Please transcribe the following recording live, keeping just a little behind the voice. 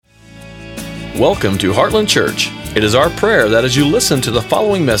Welcome to Heartland Church. It is our prayer that as you listen to the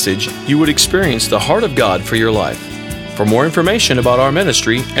following message, you would experience the heart of God for your life. For more information about our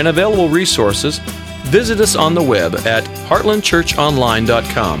ministry and available resources, visit us on the web at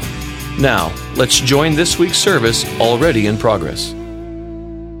heartlandchurchonline.com. Now, let's join this week's service already in progress.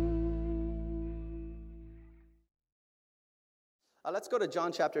 Let's go to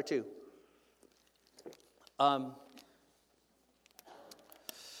John chapter 2.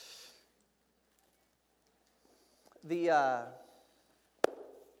 The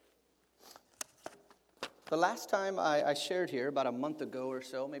last time I shared here, about a month ago or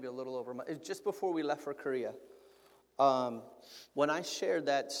so, maybe a little over a month, it was just before we left for Korea. When I shared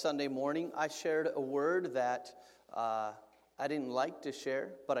that Sunday morning, I shared a word that I didn't like to share,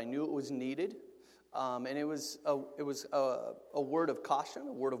 but I knew it was needed. And it was a word of caution,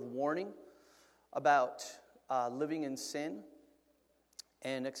 a word of warning about living in sin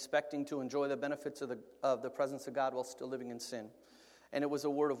and expecting to enjoy the benefits of the presence of God while still living in sin. And it was a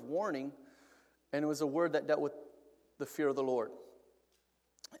word of warning, and it was a word that dealt with the fear of the Lord.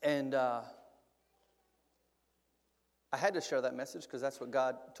 And I had to share that message because that's what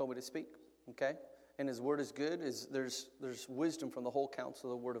God told me to speak, okay? And His Word is good. There's wisdom from the whole counsel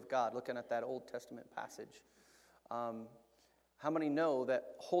of the Word of God, looking at that Old Testament passage. How many know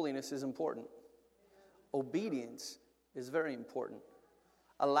that holiness is important? Obedience is very important.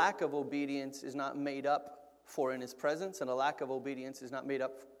 A lack of obedience is not made up for in His presence, and a lack of obedience is not made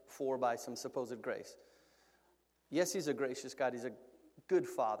up for by some supposed grace. Yes, He's a gracious God. He's a good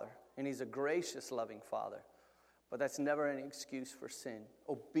Father, and He's a gracious, loving Father. But that's never an excuse for sin.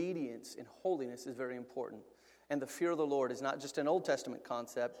 Obedience in holiness is very important. And the fear of the Lord is not just an Old Testament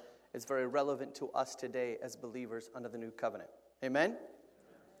concept. It's very relevant to us today as believers under the new covenant. Amen?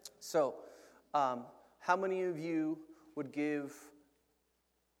 So, how many of you would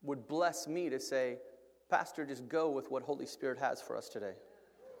bless me to say, Pastor, just go with what Holy Spirit has for us today?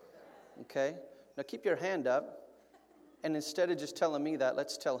 Okay? Now keep your hand up. And instead of just telling me that,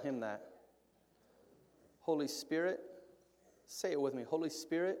 let's tell Him that. Holy Spirit, say it with me. Holy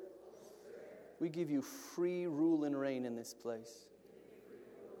Spirit, we give you free rule and reign in this place.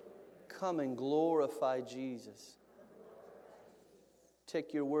 Come and glorify Jesus.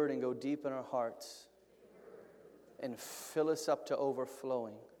 Take your word and go deep in our hearts and fill us up to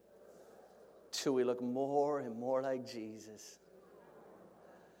overflowing till we look more and more like Jesus,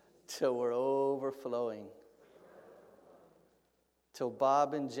 till we're overflowing, till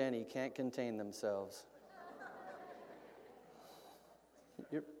Bob and Jenny can't contain themselves.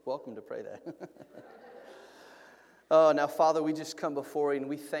 You're welcome to pray that. Oh, now, Father, we just come before you, and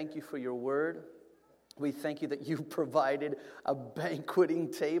we thank you for your word. We thank you that you provided a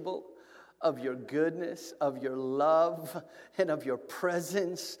banqueting table of your goodness, of your love, and of your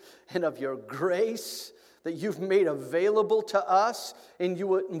presence, and of your grace that you've made available to us, and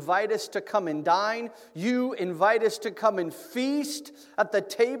you invite us to come and dine. You invite us to come and feast at the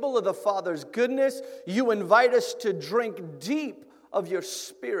table of the Father's goodness. You invite us to drink deep of your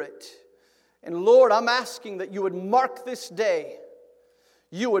Spirit. And Lord, I'm asking that you would mark this day.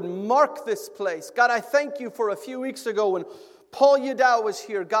 You would mark this place. God, I thank you for a few weeks ago when Paul Yadao was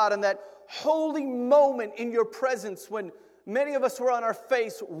here, God, in that holy moment in your presence when many of us were on our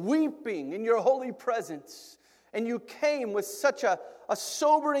face weeping in your holy presence. And you came with such a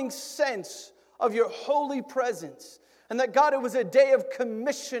sobering sense of your holy presence. And that, God, it was a day of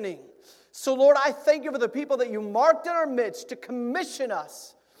commissioning. So, Lord, I thank you for the people that you marked in our midst to commission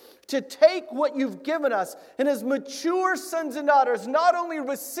us, to take what you've given us, and as mature sons and daughters, not only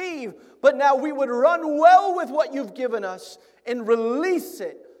receive, but now we would run well with what you've given us and release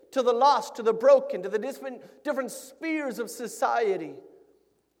it to the lost, to the broken, to the different spheres of society,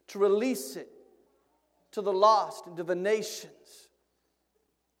 to release it to the lost and to the nations,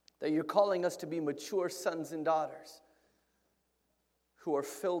 that you're calling us to be mature sons and daughters who are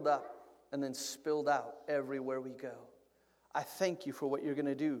filled up and then spilled out everywhere we go. I thank you for what you're going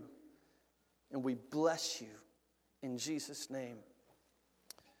to do, and we bless you in Jesus' name.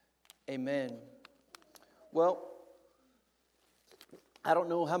 Amen. Well, I don't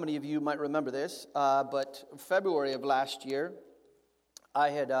know how many of you might remember this, but February of last year,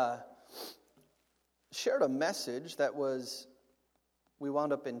 I had shared a message that we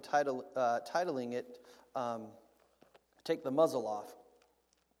wound up titling it, Take the Muzzle Off.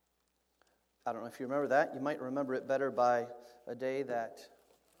 I don't know if you remember that. You might remember it better by a day that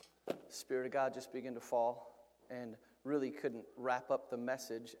the Spirit of God just began to fall and really couldn't wrap up the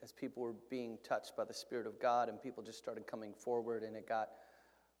message as people were being touched by the Spirit of God, and people just started coming forward, and it got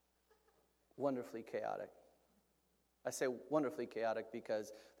wonderfully chaotic. I say wonderfully chaotic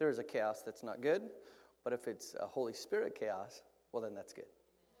because there is a chaos that's not good, but if it's a Holy Spirit chaos, well, then that's good.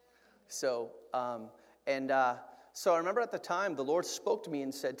 So, so I remember at the time, the Lord spoke to me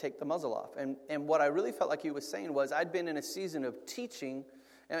and said, take the muzzle off. And what I really felt like he was saying was, I'd been in a season of teaching,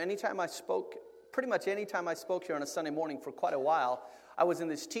 and pretty much anytime I spoke here on a Sunday morning for quite a while, I was in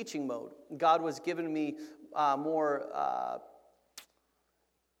this teaching mode. God was giving me more a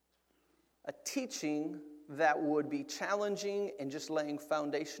teaching that would be challenging and just laying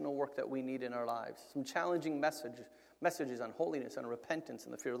foundational work that we need in our lives. Some challenging messages on holiness and repentance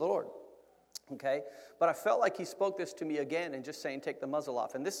and the fear of the Lord. Okay? But I felt like he spoke this to me again and just saying, take the muzzle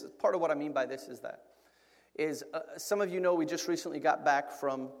off. And this is part of what I mean by this is some of you know we just recently got back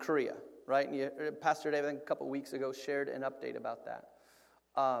from Korea, right? And Pastor David, I think a couple of weeks ago, shared an update about that.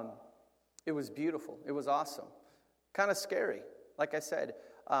 It was beautiful. It was awesome. Kind of scary. Like I said,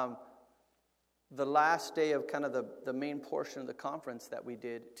 the last day of kind of the main portion of the conference that we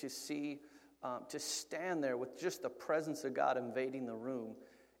did, to see, to stand there with just the presence of God invading the room,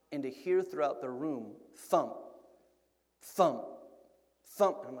 and to hear throughout the room, thump, thump,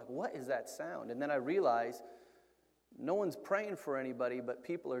 thump. And I'm like, what is that sound? And then I realized no one's praying for anybody, but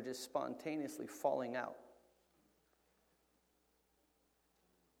people are just spontaneously falling out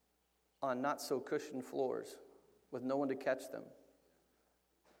on not-so-cushioned floors with no one to catch them.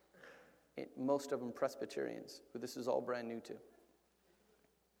 Most of them Presbyterians, who this is all brand new to.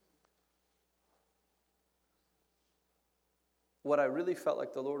 What I really felt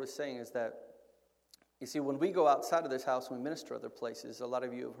like the Lord was saying is that, you see, when we go outside of this house and we minister other places, a lot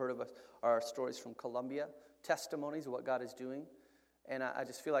of you have heard of our stories from Colombia, testimonies of what God is doing, and I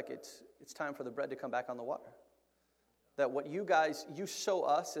just feel like it's time for the bread to come back on the water. That what you sow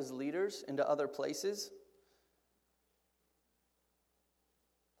us as leaders into other places,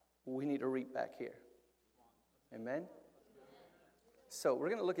 we need to reap back here. Amen? So we're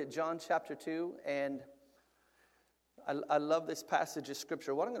going to look at John chapter 2, and I love this passage of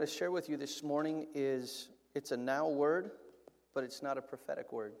Scripture. What I'm going to share with you this morning is, it's a now word, but it's not a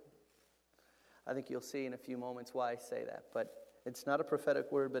prophetic word. I think you'll see in a few moments why I say that. But it's not a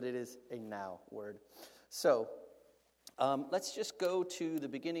prophetic word, but it is a now word. So let's just go to the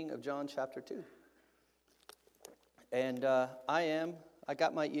beginning of John chapter 2. And I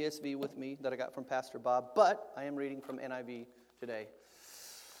got my ESV with me that I got from Pastor Bob, but I am reading from NIV today.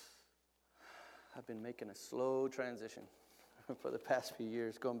 I've been making a slow transition for the past few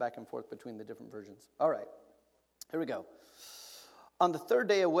years, going back and forth between the different versions. All right, here we go. On the third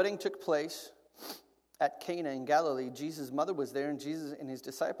day, a wedding took place at Cana in Galilee. Jesus' mother was there, and Jesus and his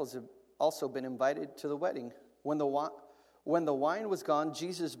disciples had also been invited to the wedding. When the wine was gone,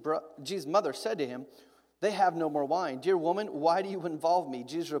 Jesus' mother said to him, "They have no more wine. Dear woman, why do you involve me?"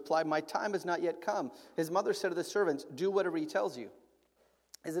 Jesus replied, "My time has not yet come." His mother said to the servants, "Do whatever he tells you."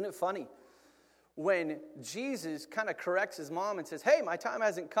 Isn't it funny? When Jesus kind of corrects his mom and says, "Hey, my time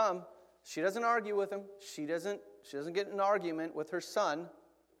hasn't come," she doesn't argue with him. She doesn't get in an argument with her son,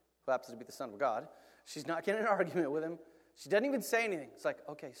 who happens to be the Son of God. She's not getting an argument with him. She doesn't even say anything. It's like,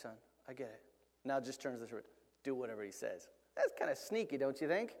 "Okay, son, I get it." Now it just turns this word, do whatever he says. That's kind of sneaky, don't you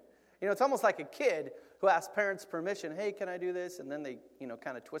think? You know, it's almost like a kid who asks parents permission. "Hey, can I do this?" And then they,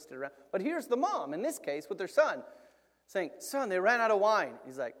 kind of twist it around. But here's the mom, in this case, with their son, saying, "Son, they ran out of wine."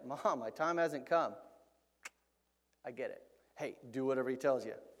 He's like, "Mom, my time hasn't come." I get it. Hey, do whatever he tells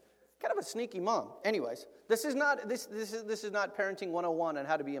you. Kind of a sneaky mom. Anyways, this is not parenting 101 on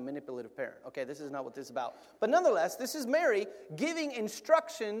how to be a manipulative parent. Okay, this is not what this is about. But nonetheless, this is Mary giving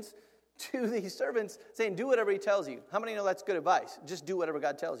instructions to these servants, saying, "Do whatever he tells you." How many know that's good advice? Just do whatever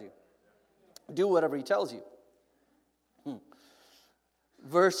God tells you. Do whatever he tells you.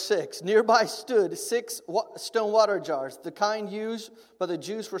 Verse 6, nearby stood 6 stone water jars, the kind used by the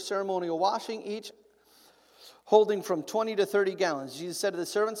Jews for ceremonial washing, each holding from 20 to 30 gallons. Jesus said to the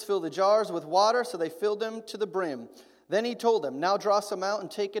servants, "Fill the jars with water," so they filled them to the brim. Then he told them, "Now draw some out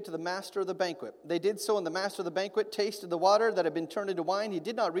and take it to the master of the banquet." They did so, and the master of the banquet tasted the water that had been turned into wine. He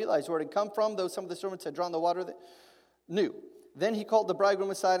did not realize where it had come from, though some of the servants had drawn the water that knew. Then he called the bridegroom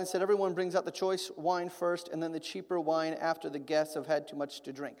aside and said, "Everyone brings out the choice wine first, and then the cheaper wine after the guests have had too much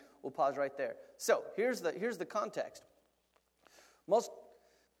to drink." We'll pause right there. So here's the context.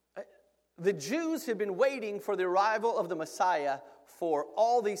 The Jews had been waiting for the arrival of the Messiah for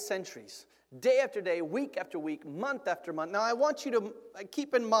all these centuries. Day after day, week after week, month after month. Now I want you to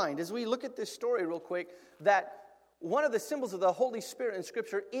keep in mind, as we look at this story real quick, that one of the symbols of the Holy Spirit in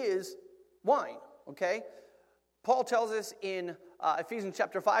Scripture is wine, okay? Paul tells us in Ephesians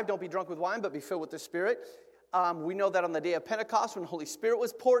chapter 5, don't be drunk with wine, but be filled with the Spirit. We know that on the day of Pentecost, when the Holy Spirit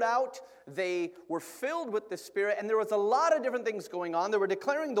was poured out, they were filled with the Spirit, and there was a lot of different things going on. They were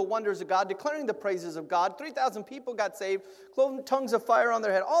declaring the wonders of God, declaring the praises of God. 3,000 people got saved, cloven tongues of fire on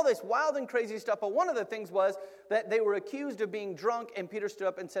their head, all this wild and crazy stuff. But one of the things was that they were accused of being drunk, and Peter stood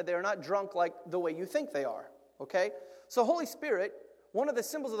up and said, they are not drunk like the way you think they are, okay? So Holy Spirit, one of the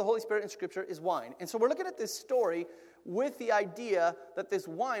symbols of the Holy Spirit in Scripture is wine. And so we're looking at this story with the idea that this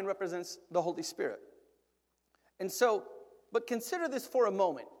wine represents the Holy Spirit. And so, but consider this for a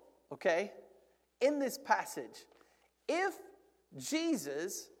moment, okay? In this passage, if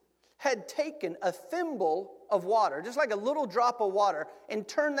Jesus had taken a thimble of water, just like a little drop of water, and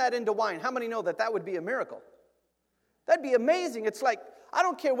turned that into wine, how many know that that would be a miracle? That'd be amazing. It's like, I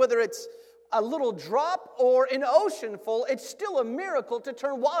don't care whether it's a little drop or an ocean full, it's still a miracle to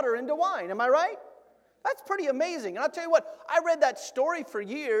turn water into wine. Am I right? That's pretty amazing. And I'll tell you what, I read that story for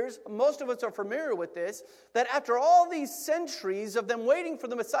years. Most of us are familiar with this, that after all these centuries of them waiting for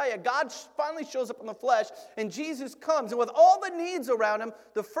the Messiah, God finally shows up in the flesh, and Jesus comes. And with all the needs around him,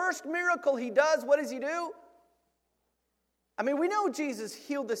 the first miracle he does, what does he do? I mean, we know Jesus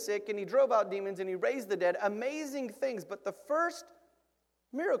healed the sick, and he drove out demons, and he raised the dead. Amazing things. But the first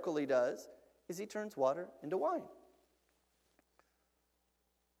miracle he does is he turns water into wine.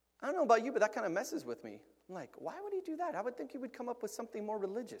 I don't know about you, but that kind of messes with me. I'm like, why would he do that? I would think he would come up with something more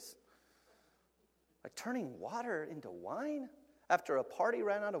religious. Like turning water into wine after a party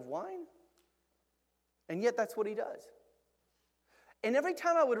ran out of wine? And yet that's what he does. And every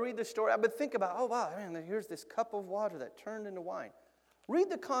time I would read the story, I would think about, oh, wow, man, here's this cup of water that turned into wine.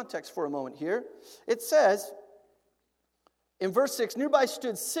 Read the context for a moment here. It says, in verse 6, nearby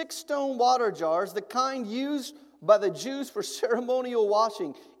stood 6 stone water jars, the kind used by the Jews for ceremonial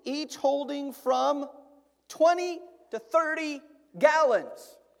washing, each holding from 20 to 30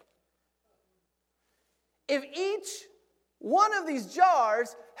 gallons. If each one of these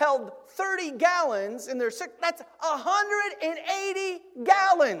jars held 30 gallons in their six, that's 180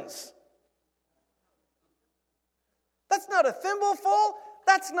 gallons. That's not a thimbleful.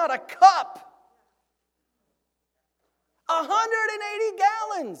 That's not a cup. 180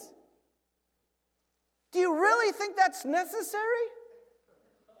 gallons. Do you really think that's necessary?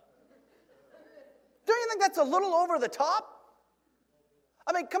 Don't you think that's a little over the top?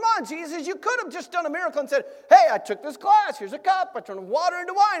 I mean, come on, Jesus, you could have just done a miracle and said, hey, I took this glass, here's a cup, I turned water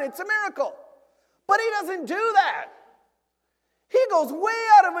into wine, it's a miracle. But he doesn't do that. He goes way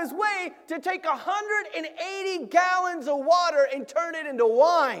out of his way to take 180 gallons of water and turn it into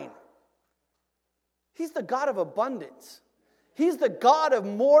wine. He's the God of abundance. He's the God of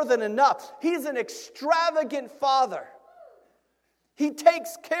more than enough. He's an extravagant Father. He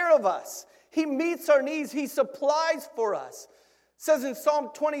takes care of us. He meets our needs. He supplies for us. It says in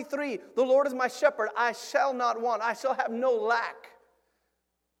Psalm 23, the Lord is my shepherd. I shall not want. I shall have no lack.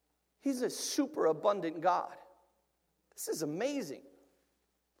 He's a super abundant God. This is amazing.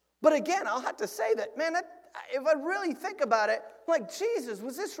 But again, I'll have to say that, man, if I really think about it, like, Jesus,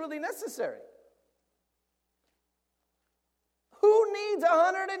 was this really necessary? Who needs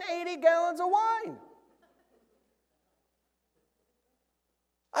 180 gallons of wine?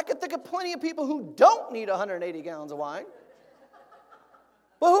 I could think of plenty of people who don't need 180 gallons of wine.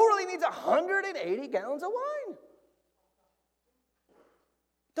 But who really needs 180 gallons of wine?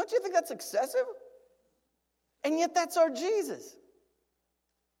 Don't you think that's excessive? And yet that's our Jesus.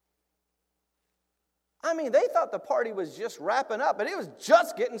 I mean, they thought the party was just wrapping up, but it was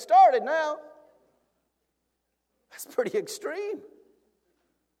just getting started now. That's pretty extreme.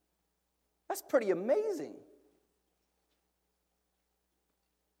 That's pretty amazing.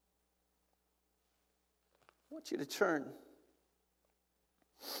 I want you to turn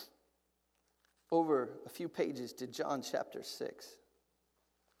over a few pages to John chapter 6.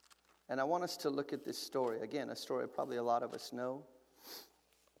 And I want us to look at this story. Again, a story probably a lot of us know.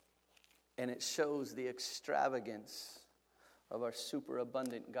 And it shows the extravagance of our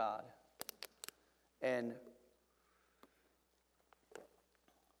superabundant God. And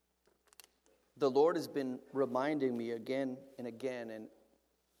the Lord has been reminding me again and again,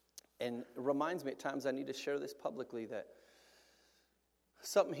 and reminds me at times I need to share this publicly, that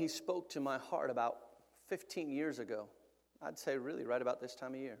something he spoke to my heart about 15 years ago. I'd say really right about this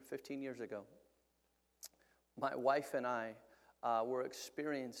time of year, 15 years ago. My wife and I were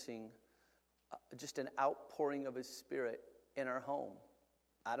experiencing just an outpouring of his Spirit in our home.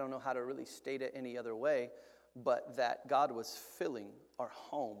 I don't know how to really state it any other way, but that God was filling our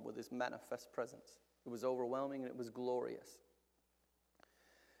home with his manifest presence. It was overwhelming and it was glorious.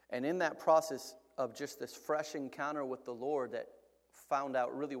 And in that process of just this fresh encounter with the Lord that found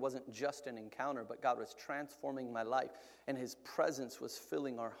out really wasn't just an encounter, but God was transforming my life, and His presence was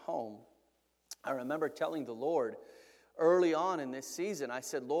filling our home. I remember telling the Lord early on in this season, I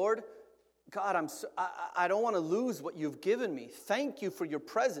said, Lord, God, I don't want to lose what you've given me. Thank you for your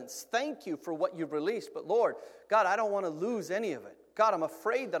presence. Thank you for what you've released. But Lord, God, I don't want to lose any of it. God, I'm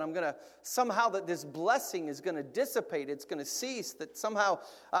afraid that I'm going to, somehow that this blessing is going to dissipate. It's going to cease. That somehow,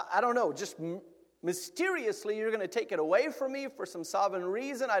 I don't know, just mysteriously you're going to take it away from me for some sovereign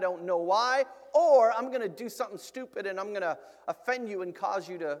reason. I don't know why. Or I'm going to do something stupid and I'm going to offend you and cause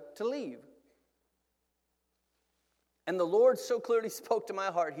you to leave. And the Lord so clearly spoke to my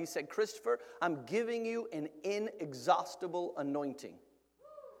heart. He said, Christopher, I'm giving you an inexhaustible anointing.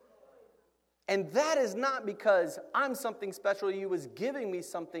 And that is not because I'm something special. He was giving me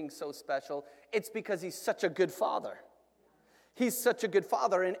something so special. It's because He's such a good Father. He's such a good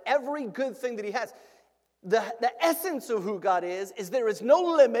Father. And every good thing that He has, the essence of who God is there is no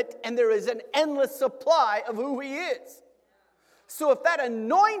limit and there is an endless supply of who He is. So if that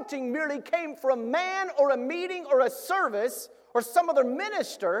anointing merely came from man or a meeting or a service or some other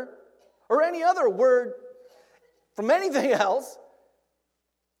minister or any other word from anything else,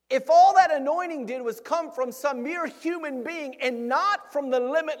 if all that anointing did was come from some mere human being and not from the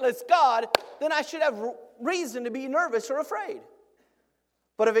limitless God, then I should have reason to be nervous or afraid.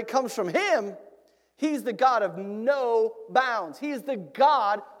 But if it comes from Him, He's the God of no bounds. He is the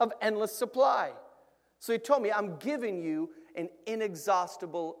God of endless supply. So He told me, I'm giving you an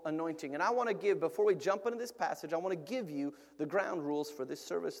inexhaustible anointing. And I want to give, before we jump into this passage, I want to give you the ground rules for this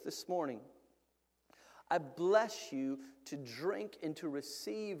service this morning. I bless you to drink and to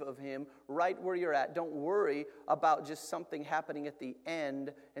receive of Him right where you're at. Don't worry about just something happening at the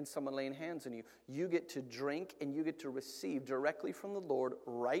end and someone laying hands on you. You get to drink and you get to receive directly from the Lord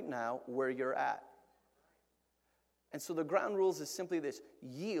right now where you're at. And so the ground rules is simply this: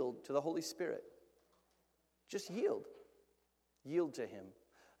 yield to the Holy Spirit. Just yield. Yield to Him.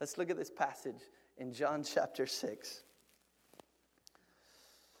 Let's look at this passage in John chapter 6.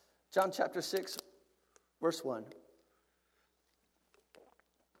 John chapter 6, verse 1.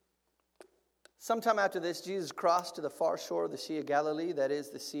 Sometime after this, Jesus crossed to the far shore of the Sea of Galilee, that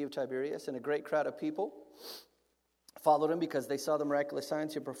is, the Sea of Tiberias, and a great crowd of people followed Him because they saw the miraculous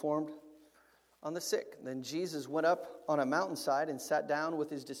signs He performed on the sick. Then Jesus went up on a mountainside and sat down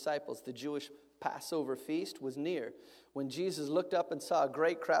with His disciples. The Jewish Passover feast was near. When Jesus looked up and saw a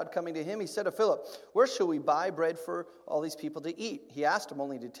great crowd coming to Him, He said to Philip, "Where shall we buy bread for all these people to eat?" He asked him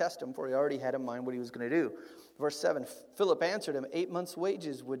only to test him, for he already had in mind what He was going to do. Verse 7, Philip answered him, 8 months'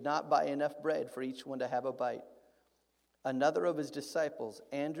 wages would not buy enough bread for each one to have a bite. Another of His disciples,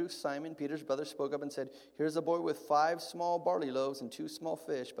 Andrew, Simon, Peter's brother, spoke up and said, "Here's a boy with 5 small barley loaves and 2 small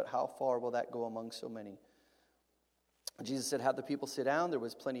fish, but how far will that go among so many?" Jesus said, "Have the people sit down." There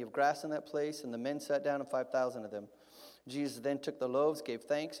was plenty of grass in that place, and the men sat down, and 5,000 of them. Jesus then took the loaves, gave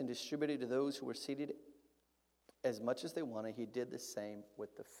thanks, and distributed to those who were seated as much as they wanted. He did the same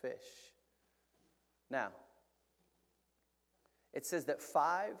with the fish. Now, it says that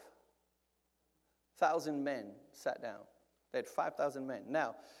 5,000 men sat down. They had 5,000 men.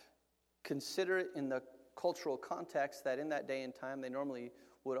 Now, consider it in the cultural context that in that day and time, they normally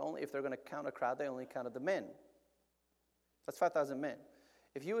would only, if they're going to count a crowd, they only counted the men. That's 5,000 men.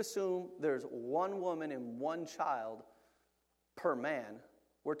 If you assume there's one woman and one child per man,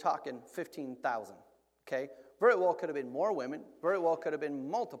 we're talking 15,000, okay? Very well could have been more women. Very well could have been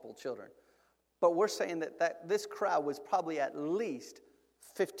multiple children. But we're saying that this crowd was probably at least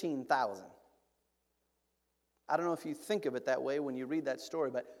 15,000. I don't know if you think of it that way when you read that story,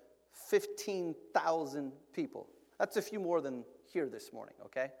 but 15,000 people. That's a few more than here this morning,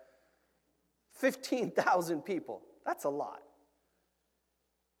 okay? 15,000 people. That's a lot.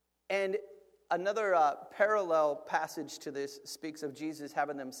 And another parallel passage to this speaks of Jesus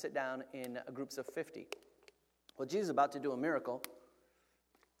having them sit down in groups of 50. Well, Jesus is about to do a miracle,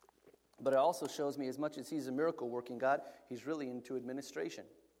 but it also shows me as much as He's a miracle-working God, He's really into administration.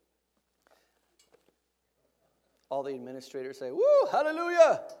 All the administrators say, "Woo,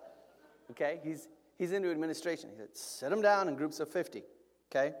 hallelujah!" Okay, He's into administration. He said, "Sit them down in groups of 50."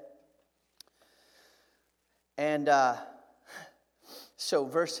 Okay? And so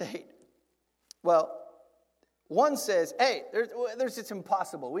verse 8, well, one says, "Hey, it's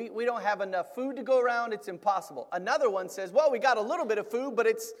impossible. We don't have enough food to go around. It's impossible." Another one says, "Well, we got a little bit of food, but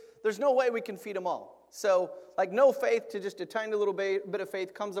there's no way we can feed them all." So, like, no faith to just a tiny little bit of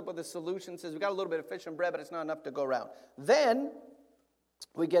faith comes up with a solution, says we got a little bit of fish and bread, but it's not enough to go around. Then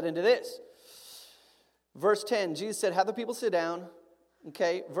we get into this. Verse 10, Jesus said, "Have the people sit down."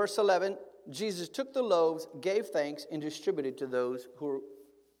 Okay, verse 11, Jesus took the loaves, gave thanks, and distributed to those who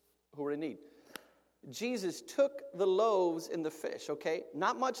were in need. Jesus took the loaves and the fish, okay?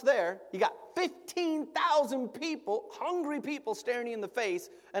 Not much there. You got 15,000 people, hungry people staring you in the face,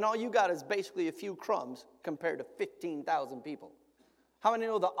 and all you got is basically a few crumbs compared to 15,000 people. How many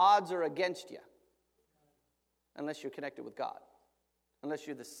know the odds are against you? Unless you're connected with God. Unless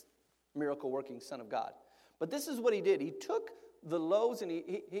you're this miracle-working Son of God. But this is what he did. He took the loaves and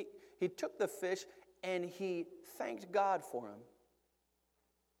he took the fish and he thanked God for them.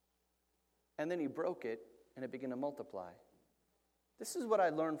 And then he broke it, and it began to multiply. This is what I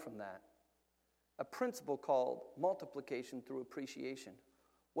learned from that. A principle called multiplication through appreciation.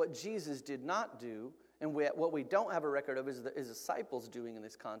 What Jesus did not do, and what we don't have a record of is his disciples doing in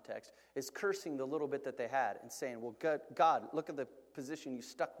this context, is cursing the little bit that they had and saying, well, God, look at the position you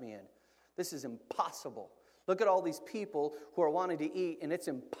stuck me in. This is impossible. Look at all these people who are wanting to eat, and it's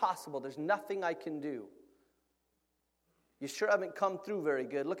impossible. There's nothing I can do. You sure haven't come through very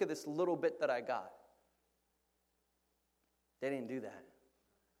good. Look at this little bit that I got. They didn't do that.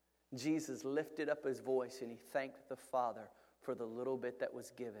 Jesus lifted up his voice and he thanked the Father for the little bit that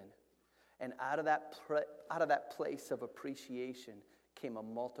was given. And out of that place of appreciation came a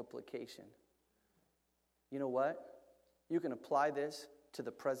multiplication. You know what? You can apply this to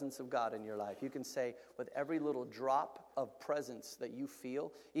the presence of God in your life. You can say, with every little drop of presence that you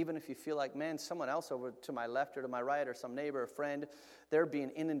feel, even if you feel like, man, someone else over to my left or to my right or some neighbor or friend, they're being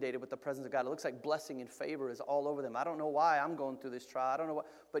inundated with the presence of God. It looks like blessing and favor is all over them. I don't know why I'm going through this trial. I don't know what,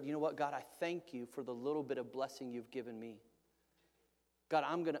 but you know what, God, I thank you for the little bit of blessing you've given me. God,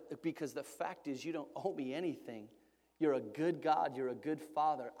 because the fact is you don't owe me anything. You're a good God. You're a good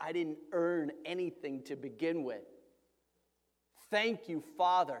Father. I didn't earn anything to begin with. Thank you,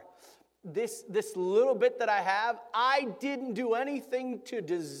 Father. This little bit that I have, I didn't do anything to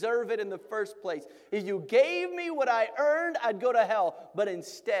deserve it in the first place. If you gave me what I earned, I'd go to hell. But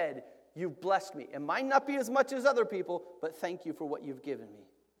instead, you've blessed me. It might not be as much as other people, but thank you for what you've given me.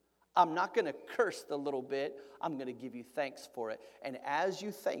 I'm not going to curse the little bit. I'm going to give you thanks for it. And as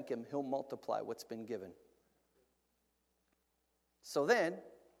you thank him, he'll multiply what's been given. So then,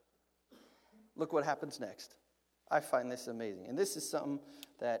 look what happens next. I find this amazing. And this is something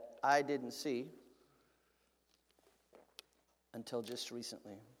that I didn't see until just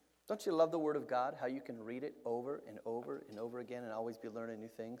recently. Don't you love the Word of God? How you can read it over and over and over again and always be learning new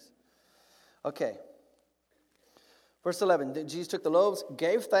things? Okay. Verse 11. Jesus took the loaves,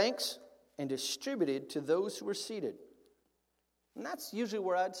 gave thanks, and distributed to those who were seated. And that's usually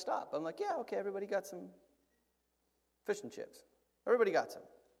where I'd stop. I'm like, yeah, okay, everybody got some fish and chips. Everybody got some.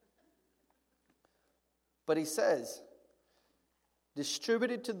 But he says,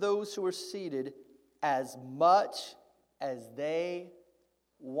 distributed to those who were seated as much as they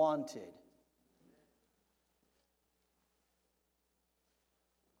wanted.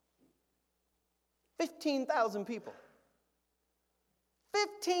 $15,000 people.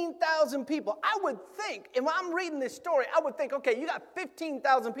 15,000 people. I would think, if I'm reading this story, I would think, okay, you got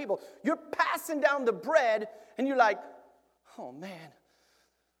 15,000 people. You're passing down the bread, and you're like, oh, man.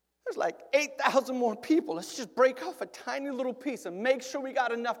 There's like 8,000 more people. Let's just break off a tiny little piece and make sure we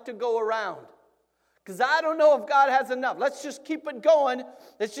got enough to go around. Because I don't know if God has enough. Let's just keep it going.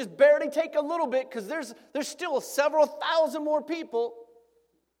 Let's just barely take a little bit because there's still several thousand more people.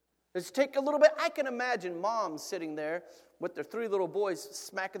 Let's take a little bit. I can imagine moms sitting there with their 3 little boys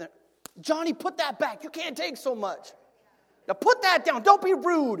smacking their, Johnny, put that back. You can't take so much. Now put that down. Don't be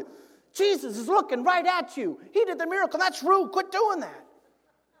rude. Jesus is looking right at you. He did the miracle. That's rude. Quit doing that.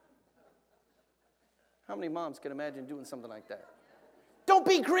 How many moms can imagine doing something like that? Don't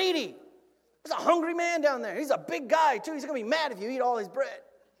be greedy. There's a hungry man down there. He's a big guy, too. He's going to be mad if you eat all his bread.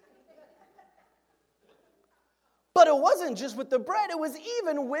 But it wasn't just with the bread. It was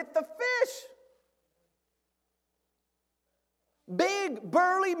even with the fish. Big,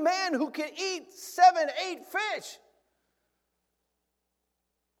 burly man who could eat 7, 8 fish.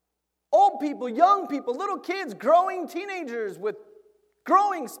 Old people, young people, little kids, growing teenagers with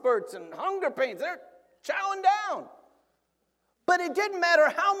growing spurts and hunger pains. They're chowing down. But it didn't matter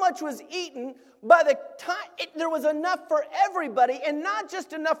how much was eaten. By the time there was enough for everybody, and not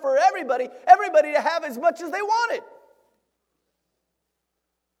just enough for everybody to have as much as they wanted.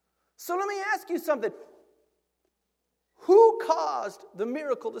 So let me ask you something. Who caused the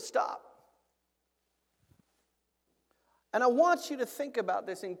miracle to stop? And I want you to think about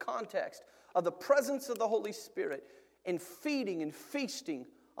this in context of the presence of the Holy Spirit in feeding and feasting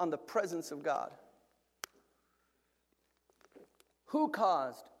on the presence of God. Who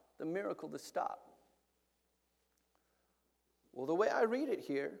caused the miracle to stop? Well, the way I read it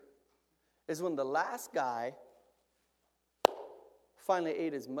here is when the last guy finally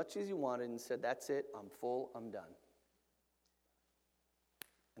ate as much as he wanted and said, that's it, I'm full, I'm done.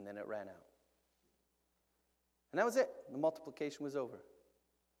 And then it ran out. And that was it. The multiplication was over.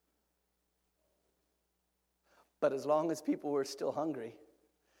 But as long as people were still hungry,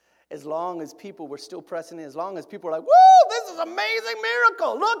 as long as people were still pressing in, as long as people were like, woo, this is an amazing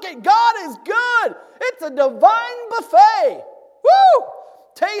miracle. Look at God is good. It's a divine buffet. Woo!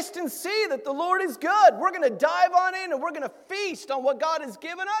 Taste and see that the Lord is good. We're going to dive on in and we're going to feast on what God has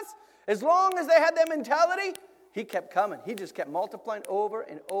given us. As long as they had that mentality, he kept coming. He just kept multiplying over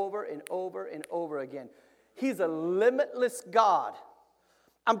and over and over and over again. He's a limitless God.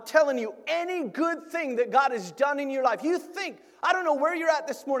 I'm telling you, any good thing that God has done in your life, you think, I don't know where you're at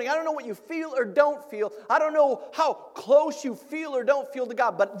this morning. I don't know what you feel or don't feel. I don't know how close you feel or don't feel to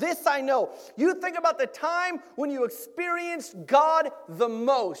God. But this I know. You think about the time when you experienced God the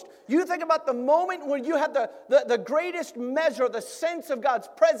most. You think about the moment when you had the greatest measure, the sense of God's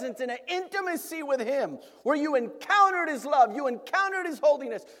presence and an intimacy with Him, where you encountered His love, you encountered His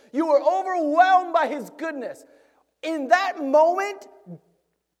holiness, you were overwhelmed by His goodness. In that moment,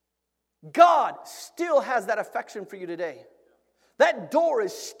 God still has that affection for you today. That door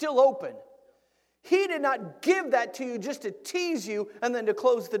is still open. He did not give that to you just to tease you and then to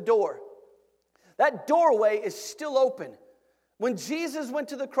close the door. That doorway is still open. When Jesus went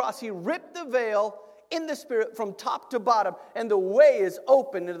to the cross, He ripped the veil in the Spirit from top to bottom, and the way is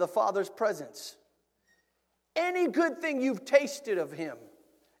open into the Father's presence. Any good thing you've tasted of Him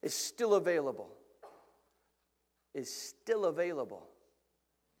is still available. Is still available.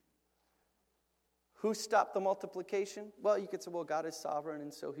 Who stopped the multiplication? Well, you could say, well, God is sovereign,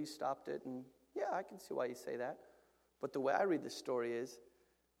 and so He stopped it. And yeah, I can see why you say that. But the way I read the story is,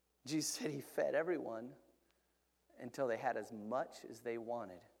 Jesus said He fed everyone until they had as much as they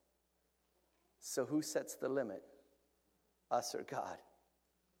wanted. So who sets the limit? Us or God?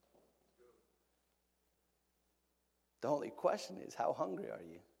 The only question is, how hungry are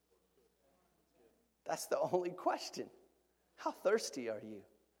you? That's the only question. How thirsty are you?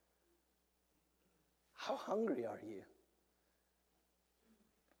 How hungry are you?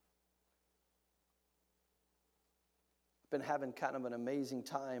 I've been having kind of an amazing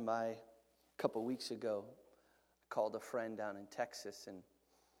time. A couple weeks ago, I called a friend down in Texas, and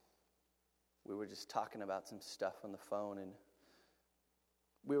we were just talking about some stuff on the phone, and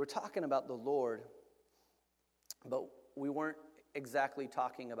we were talking about the Lord, but we weren't exactly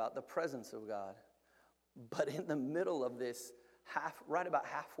talking about the presence of God. But in the middle of this right about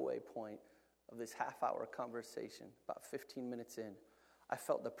halfway point of this half-hour conversation, about 15 minutes in, I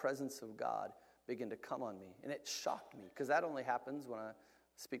felt the presence of God begin to come on me. And it shocked me, because that only happens when I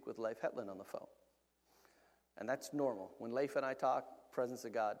speak with Leif Hetland on the phone. And that's normal. When Leif and I talk, presence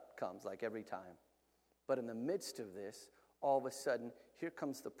of God comes, like every time. But in the midst of this, all of a sudden, here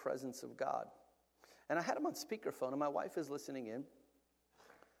comes the presence of God. And I had him on speakerphone, and my wife is listening in.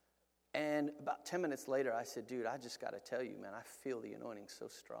 And about 10 minutes later, I said, dude, I just got to tell you, man, I feel the anointing so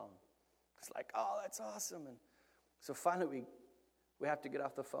strong. It's like, oh, that's awesome. And so finally we have to get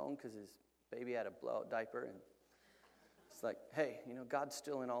off the phone because his baby had a blowout diaper. And it's like, hey, God's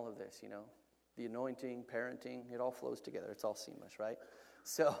still in all of this, The anointing, parenting, it all flows together. It's all seamless, right?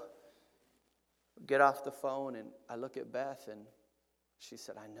 So get off the phone, and I look at Beth, and she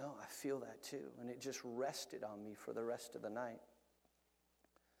said, I know, I feel that too. And it just rested on me for the rest of the night.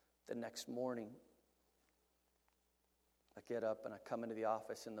 The next morning, I get up and I come into the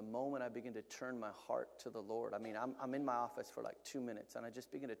office, and the moment I begin to turn my heart to the Lord, I'm in my office for like 2 minutes, and I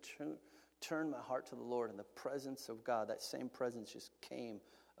just begin to turn my heart to the Lord, and the presence of God, that same presence just came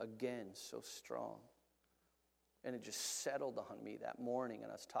again so strong. And it just settled on me that morning,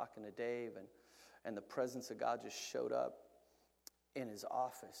 and I was talking to Dave, and the presence of God just showed up in his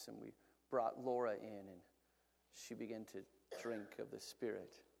office, and we brought Laura in, and she began to drink of the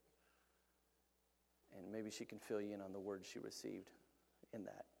Spirit. And maybe she can fill you in on the word she received in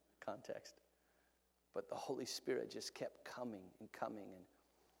that context. But the Holy Spirit just kept coming and coming. And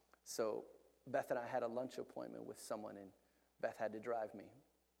so Beth and I had a lunch appointment with someone, and Beth had to drive me.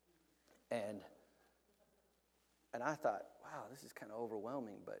 And I thought, wow, this is kind of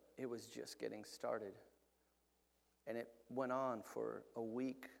overwhelming, but it was just getting started. And it went on for a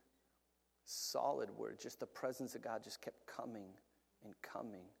week solid, where just the presence of God just kept coming and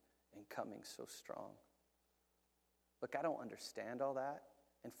coming and coming so strong. Look, I don't understand all that,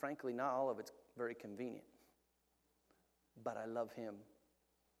 and frankly, not all of it's very convenient. But I love Him.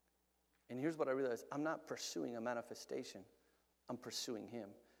 And here's what I realized. I'm not pursuing a manifestation. I'm pursuing Him.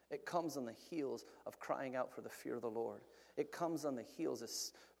 It comes on the heels of crying out for the fear of the Lord. It comes on the heels of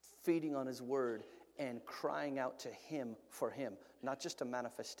feeding on his word, and crying out to him for him. Not just a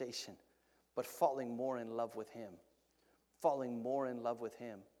manifestation, but falling more in love with him. Falling more in love with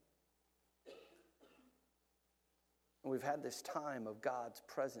him. And we've had this time of God's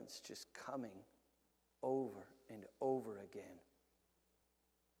presence just coming over and over again.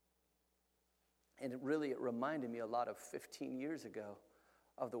 And it reminded me a lot of 15 years ago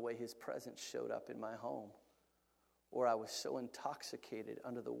of the way his presence showed up in my home, where I was so intoxicated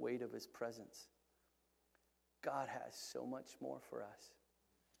under the weight of his presence. God has so much more for us.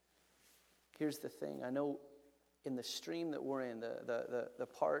 Here's the thing. I know in the stream that we're in, the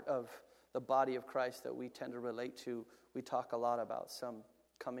part of the body of Christ that we tend to relate to, we talk a lot about some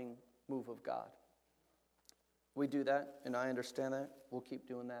coming move of God. We do that, and I understand that. We'll keep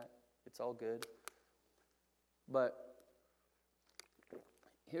doing that. It's all good. But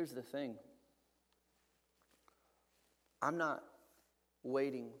here's the thing. I'm not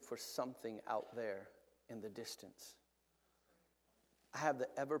waiting for something out there in the distance. I have the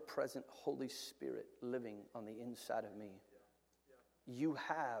ever-present Holy Spirit living on the inside of me. You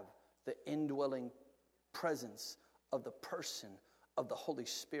have the indwelling presence of the person of the Holy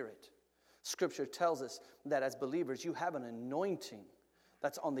Spirit. Scripture tells us that as believers, you have an anointing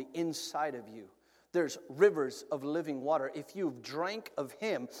that's on the inside of you. There's rivers of living water. If you've drank of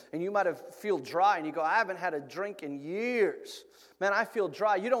him, and you might have feel dry, and you go, I haven't had a drink in years. Man, I feel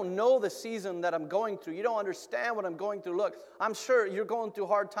dry. You don't know the season that I'm going through. You don't understand what I'm going through. Look, I'm sure you're going through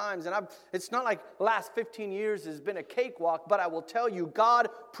hard times, and it's not like last 15 years has been a cakewalk, but I will tell you, God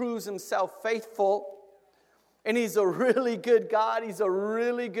proves himself faithful, and he's a really good God. He's a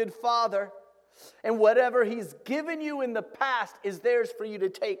really good Father. And whatever he's given you in the past is theirs for you to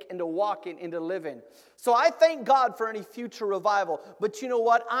take and to walk in and to live in. So I thank God for any future revival. But you know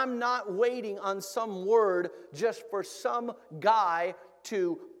what? I'm not waiting on some word just for some guy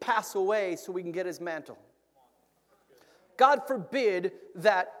to pass away so we can get his mantle. God forbid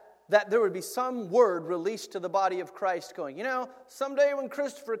that there would be some word released to the body of Christ going, you know, someday when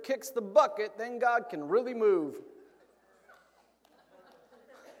Christopher kicks the bucket, then God can really move.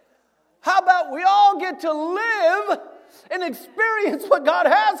 How about we all get to live and experience what God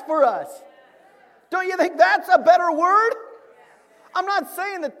has for us? Don't you think that's a better word? I'm not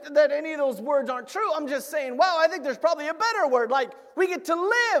saying that any of those words aren't true. I'm just saying, wow, I think there's probably a better word. Like, we get to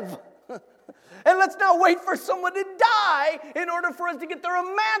live. And let's not wait for someone to die in order for us to get there a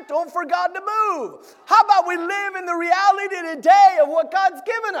mantle for God to move. How about we live in the reality today of what God's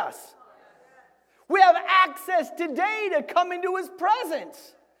given us? We have access today to come into his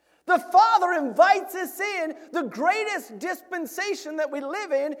presence. The Father invites us in. The greatest dispensation that we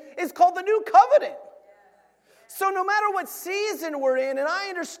live in is called the New Covenant. So no matter what season we're in, and I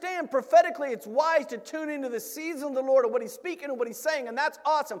understand prophetically it's wise to tune into the season of the Lord and what he's speaking and what he's saying, and that's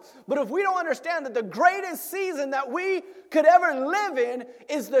awesome. But if we don't understand that the greatest season that we could ever live in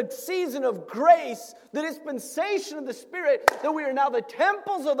is the season of grace, the dispensation of the Spirit, that we are now the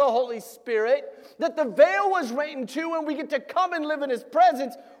temples of the Holy Spirit, that the veil was rent in two and we get to come and live in his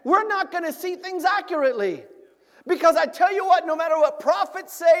presence, we're not going to see things accurately. Because I tell you what, no matter what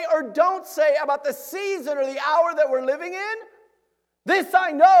prophets say or don't say about the season or the hour that we're living in, this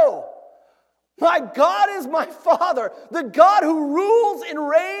I know. My God is my Father. The God who rules and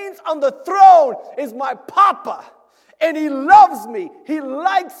reigns on the throne is my Papa. And he loves me, he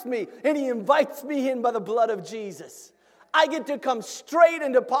likes me, and he invites me in by the blood of Jesus. I get to come straight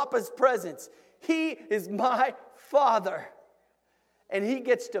into Papa's presence. He is my Father. And he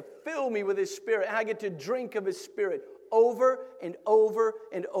gets to fill me with his Spirit. And I get to drink of his Spirit over and over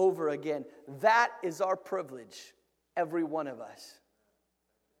and over again. That is our privilege, every one of us.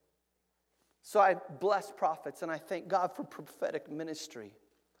 So I bless prophets and I thank God for prophetic ministry.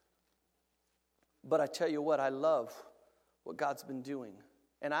 But I tell you what, I love what God's been doing.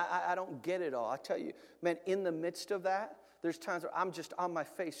 And I don't get it all. I tell you, man, in the midst of that, there's times where I'm just on my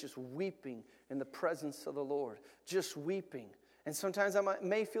face, just weeping in the presence of the Lord. Just weeping. And sometimes I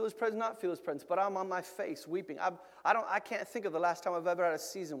may feel his presence, not feel his presence, but I'm on my face weeping. I can't think of the last time I've ever had a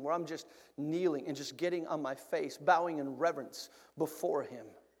season where I'm just kneeling and just getting on my face, bowing in reverence before him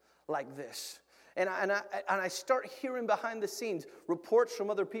like this. And I start hearing behind the scenes reports from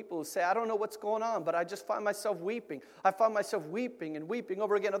other people who say, I don't know what's going on, but I just find myself weeping. I find myself weeping and weeping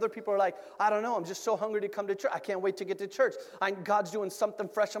over again. Other people are like, I don't know, I'm just so hungry to come to church. I can't wait to get to church. God's doing something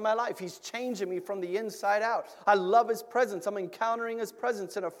fresh in my life. He's changing me from the inside out. I love his presence. I'm encountering his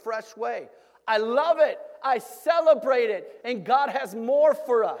presence in a fresh way. I love it. I celebrate it. And God has more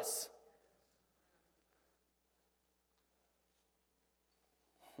for us.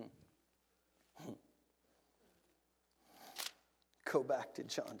 go back to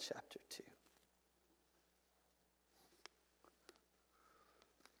John chapter 2.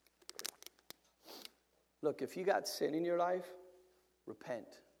 Look, if you got sin in your life,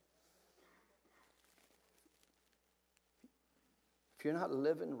 repent. If you're not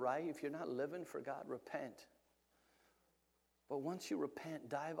living right, if you're not living for God, repent. But once you repent,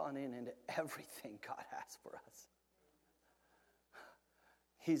 dive on into everything God has for us.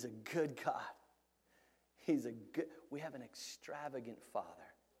 He's a good God. We have an extravagant Father.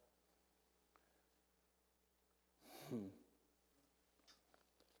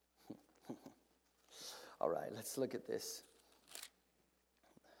 All right, let's look at this.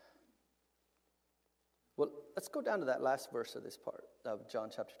 Well, let's go down to that last verse of this part of John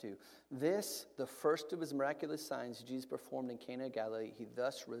chapter 2. This, the first of his miraculous signs Jesus performed in Cana of Galilee, he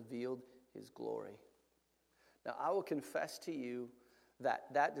thus revealed his glory. Now, I will confess to you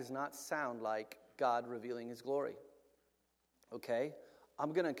that does not sound like God revealing his glory. Okay?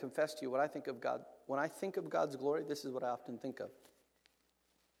 I'm going to confess to you what I think of God. When I think of God's glory, this is what I often think of.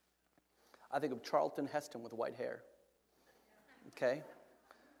 I think of Charlton Heston with white hair. Okay?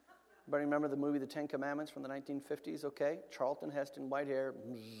 Everybody remember the movie The Ten Commandments from the 1950s? Okay? Charlton Heston, white hair,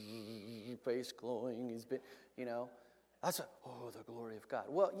 face glowing. He's been, that's the glory of God.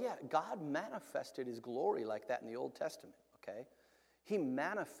 Well, yeah, God manifested his glory like that in the Old Testament. Okay? He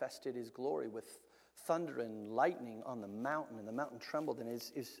manifested his glory with thunder and lightning on the mountain, and the mountain trembled, and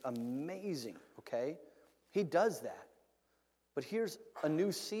it's amazing. Okay? He does that. But here's a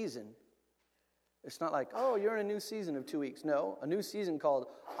new season. It's not like, you're in a new season of 2 weeks. No, a new season called,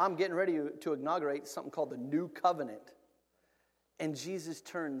 I'm getting ready to inaugurate something called the New Covenant. And Jesus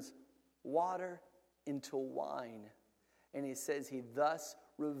turns water into wine. And he says he thus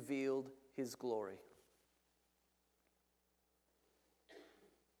revealed his glory.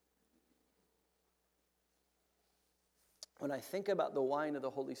 When I think about the wine of the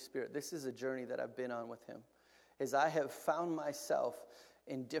Holy Spirit, this is a journey that I've been on with him, is I have found myself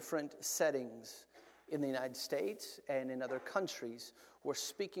in different settings in the United States and in other countries. We're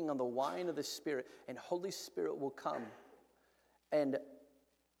speaking on the wine of the Spirit, and Holy Spirit will come. And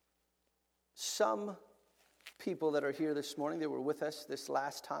some people that are here this morning, they were with us this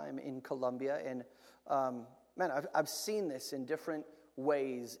last time in Colombia, and I've seen this in different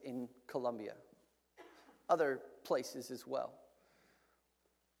ways in Colombia, other places as well.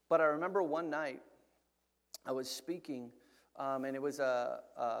 But I remember one night I was speaking, and it was a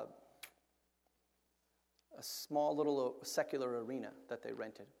small little secular arena that they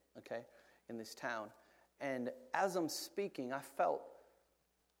rented, okay, in this town. And as I'm speaking, I felt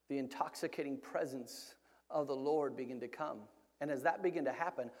the intoxicating presence of the Lord begin to come. And as that began to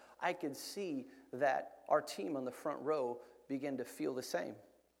happen, I could see that our team on the front row began to feel the same.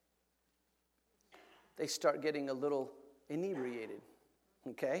 They start getting a little inebriated,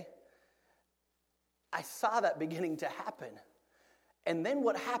 okay? I saw that beginning to happen. And then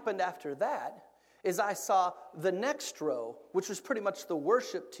what happened after that is I saw the next row, which was pretty much the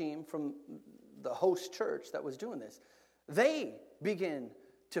worship team from the host church that was doing this. They begin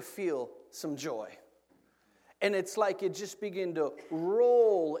to feel some joy. And it's like it just began to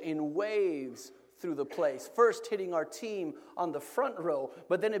roll in waves through the place. First hitting our team on the front row,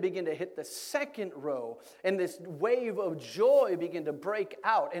 but then it began to hit the second row. And this wave of joy began to break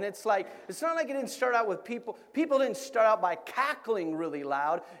out. And it's like, it's not like it didn't start out with people. People didn't start out by cackling really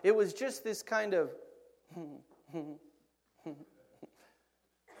loud. It was just this kind of,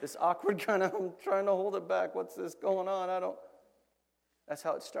 this awkward kind of, I'm trying to hold it back. What's this going on? That's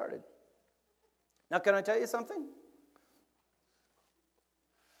how it started. Now, can I tell you something?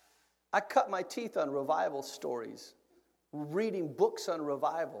 I cut my teeth on revival stories, reading books on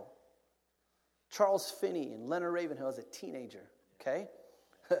revival. Charles Finney and Leonard Ravenhill as a teenager, okay?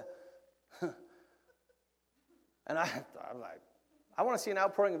 And I'm like, I want to see an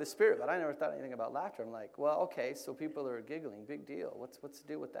outpouring of the Spirit, but I never thought anything about laughter. I'm like, well, okay, so people are giggling, big deal. What's the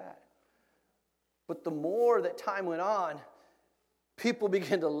deal with that? But the more that time went on, people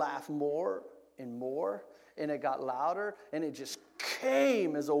began to laugh more and more, and it got louder, and it just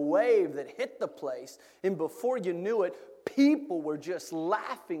came as a wave that hit the place. And before you knew it, people were just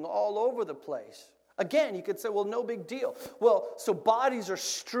laughing all over the place. Again, you could say, well, no big deal. Well, so bodies are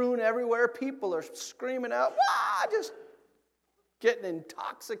strewn everywhere. People are screaming out, just getting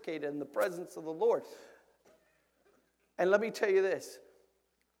intoxicated in the presence of the Lord. And let me tell you this.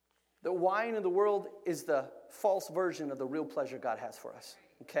 The wine of the world is the false version of the real pleasure God has for us.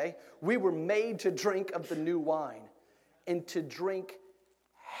 Okay? We were made to drink of the new wine and to drink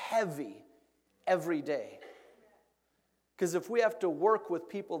heavy every day. Because if we have to work with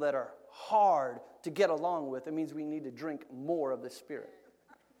people that are hard to get along with, it means we need to drink more of the Spirit.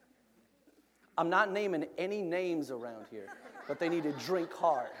 I'm not naming any names around here, but they need to drink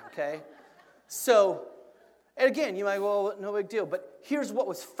hard, okay? So, and again, you might go, well, no big deal. But here's what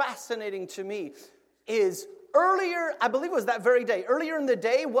was fascinating to me is earlier, I believe it was that very day, earlier in the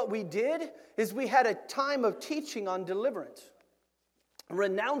day, what we did is we had a time of teaching on deliverance,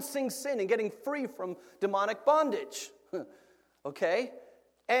 renouncing sin and getting free from demonic bondage, okay?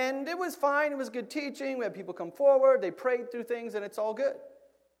 And it was fine. It was good teaching. We had people come forward. They prayed through things, and it's all good.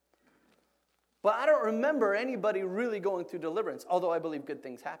 But I don't remember anybody really going through deliverance, although I believe good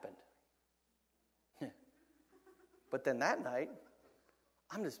things happened. But then that night,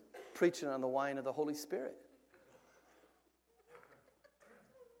 I'm just preaching on the wine of the Holy Spirit.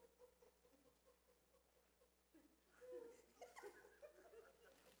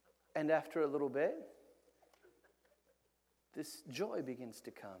 And after a little bit, this joy begins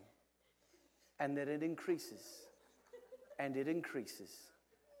to come. And then it increases. And it increases.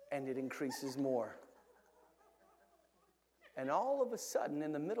 And it increases more. And all of a sudden,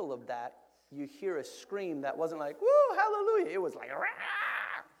 in the middle of that, you hear a scream that wasn't like, woo, hallelujah. It was like, rah!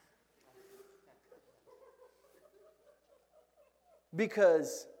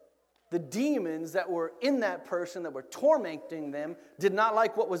 Because the demons that were in that person, that were tormenting them, did not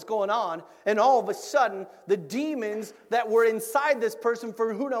like what was going on. And all of a sudden, the demons that were inside this person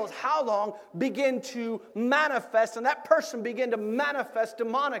for who knows how long began to manifest. And that person began to manifest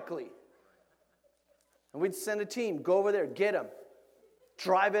demonically. And we'd send a team, go over there, get them.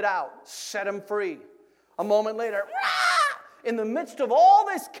 Drive it out. Set them free. A moment later, in the midst of all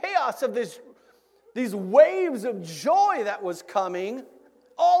this chaos of these waves of joy that was coming,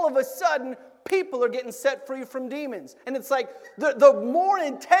 all of a sudden, people are getting set free from demons. And it's like the more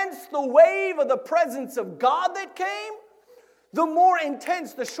intense the wave of the presence of God that came, the more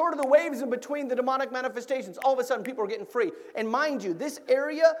intense, the shorter the waves in between the demonic manifestations. All of a sudden, people are getting free. And mind you, this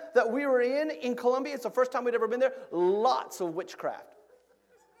area that we were in Colombia, it's the first time we'd ever been there, lots of witchcraft.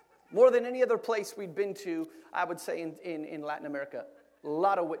 More than any other place we'd been to, I would say, in Latin America. A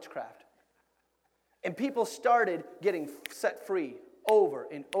lot of witchcraft. And people started getting set free over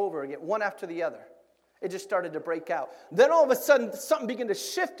and over again, one after the other. It just started to break out. Then all of a sudden, something began to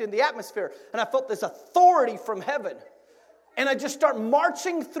shift in the atmosphere. And I felt this authority from heaven. And I just start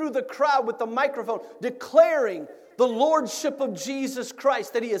marching through the crowd with the microphone, declaring the lordship of Jesus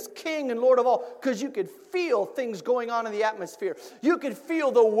Christ, that he is King and Lord of all, because you could feel things going on in the atmosphere. You could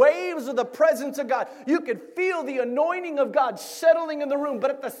feel the waves of the presence of God. You could feel the anointing of God settling in the room,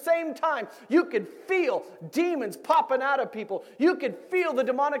 but at the same time, you could feel demons popping out of people. You could feel the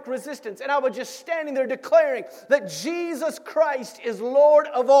demonic resistance, and I was just standing there declaring that Jesus Christ is Lord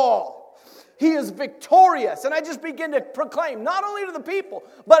of all. He is victorious. And I just begin to proclaim, not only to the people,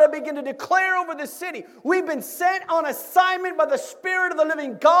 but I begin to declare over the city. We've been sent on assignment by the Spirit of the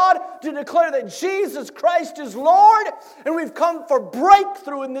living God to declare that Jesus Christ is Lord. And we've come for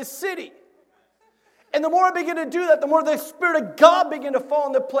breakthrough in this city. And the more I begin to do that, the more the Spirit of God begin to fall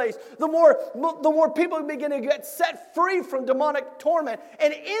into place. The more people begin to get set free from demonic torment.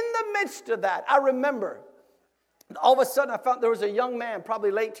 And in the midst of that, I remember, all of a sudden, I found there was a young man,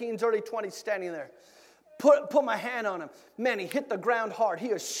 probably late teens, early 20s, standing there. Put my hand on him. Man, he hit the ground hard.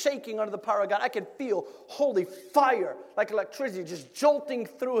 He was shaking under the power of God. I could feel holy fire, like electricity, just jolting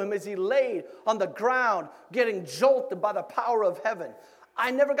through him as he laid on the ground, getting jolted by the power of heaven. I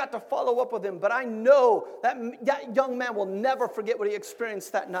never got to follow up with him, but I know that young man will never forget what he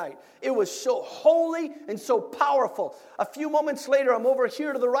experienced that night. It was so holy and so powerful. A few moments later, I'm over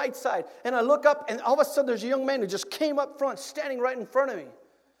here to the right side, and I look up, and all of a sudden there's a young man who just came up front, standing right in front of me.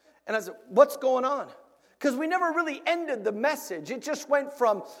 And I said, what's going on? Because we never really ended the message. It just went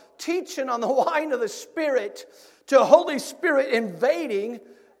from teaching on the wine of the Spirit to Holy Spirit invading,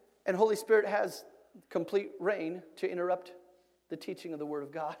 and Holy Spirit has complete reign to interrupt the teaching of the Word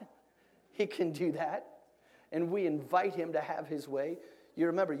of God. He can do that. And we invite him to have his way. You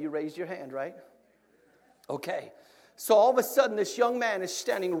remember, you raised your hand, right? Okay. So all of a sudden, this young man is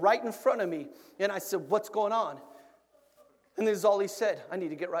standing right in front of me. And I said, what's going on? And this is all he said. I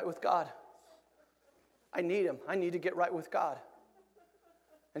need to get right with God. I need him. I need to get right with God.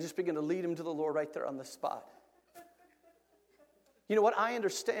 And just begin to lead him to the Lord right there on the spot. You know what? I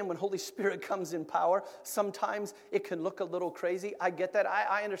understand when Holy Spirit comes in power, sometimes it can look a little crazy. I get that.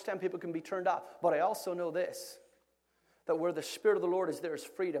 I understand people can be turned off. But I also know this, that where the Spirit of the Lord is, there is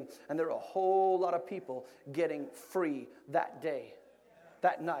freedom. And there are a whole lot of people getting free that day,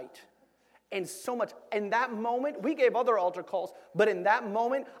 that night. And so much. In that moment, we gave other altar calls. But in that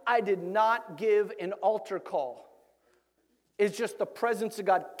moment, I did not give an altar call. is just the presence of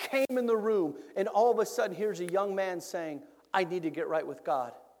God came in the room, and all of a sudden here's a young man saying, I need to get right with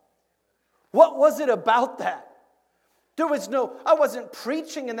God. What was it about that? I wasn't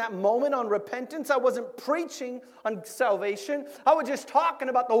preaching in that moment on repentance. I wasn't preaching on salvation. I was just talking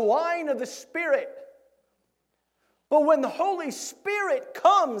about the wine of the Spirit. But when the Holy Spirit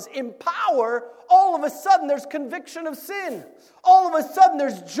comes in power, all of a sudden there's conviction of sin. All of a sudden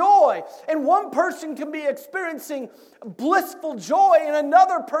there's joy. And one person can be experiencing blissful joy and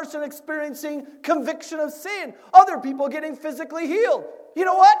another person experiencing conviction of sin. Other people getting physically healed. You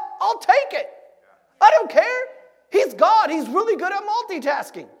know what? I'll take it. I don't care. He's God. He's really good at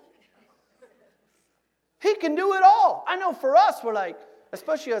multitasking. He can do it all. I know for us, we're like,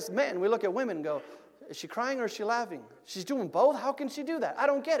 especially as men, we look at women and go, is she crying or is she laughing? She's doing both? How can she do that? I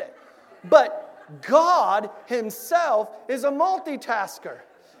don't get it. But God himself is a multitasker.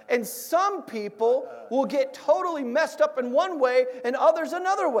 And some people will get totally messed up in one way and others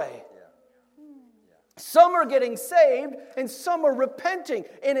another way. Some are getting saved and some are repenting.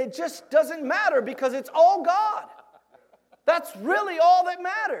 And it just doesn't matter because it's all God. That's really all that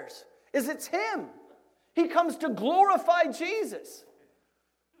matters, is it's him. He comes to glorify Jesus.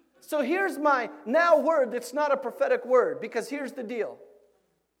 So here's my now word that's not a prophetic word, because here's the deal.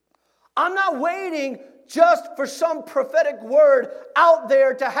 I'm not waiting just for some prophetic word out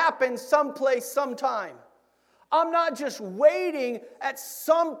there to happen someplace, sometime. I'm not just waiting at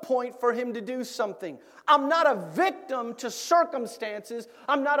some point for him to do something. I'm not a victim to circumstances.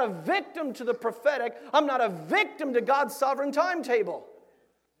 I'm not a victim to the prophetic. I'm not a victim to God's sovereign timetable.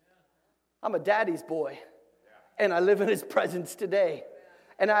 I'm a daddy's boy, and I live in his presence today.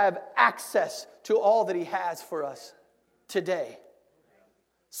 And I have access to all that he has for us today.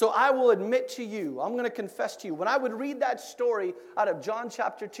 So I will admit to you, I'm going to confess to you, when I would read that story out of John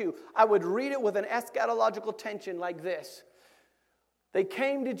chapter 2, I would read it with an eschatological tension like this. They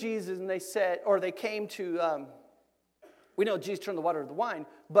came to Jesus and they said, or they came to, we know Jesus turned the water into wine,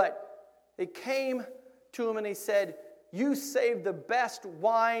 but they came to him and they said, you saved the best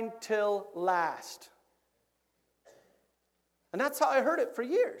wine till last. And that's how I heard it for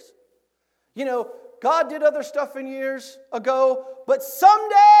years. You know, God did other stuff in years ago, but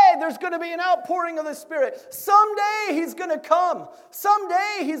someday there's going to be an outpouring of the Spirit. Someday he's going to come.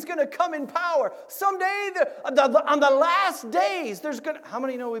 Someday he's going to come in power. Someday, on the last days, there's going to... How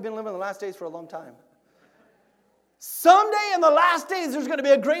many know we've been living in the last days for a long time? Someday in the last days, there's going to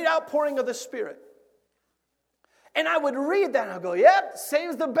be a great outpouring of the Spirit. And I would read that and I'd go, yep,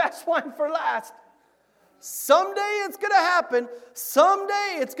 saves the best wine for last. Someday it's going to happen.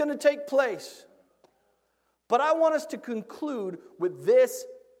 Someday it's going to take place. But I want us to conclude with this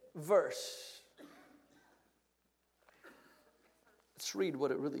verse. Let's read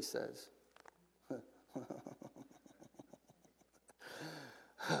what it really says.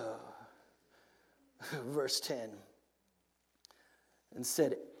 Verse 10. And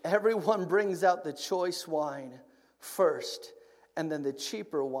said, everyone brings out the choice wine first, and then the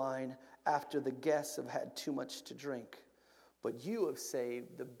cheaper wine after the guests have had too much to drink. But you have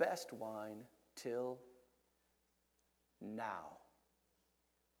saved the best wine till now.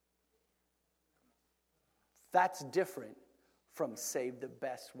 That's different from save the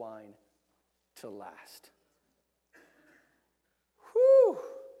best wine till last. Whew.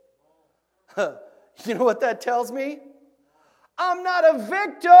 You know what that tells me? I'm not a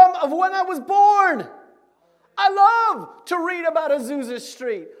victim of when I was born. I love to read about Azusa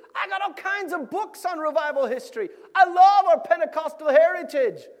Street. I got all kinds of books on revival history. I love our Pentecostal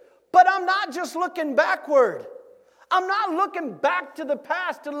heritage. But I'm not just looking backward. I'm not looking back to the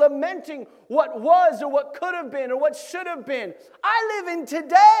past and lamenting what was or what could have been or what should have been. I live in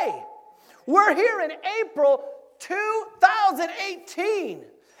today. We're here in April 2018.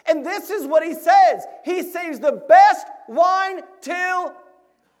 And this is what he says. He saves the best wine till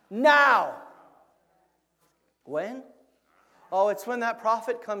now. When? Oh, it's when that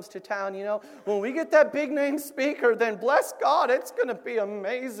prophet comes to town, you know. When we get that big name speaker, then bless God, it's going to be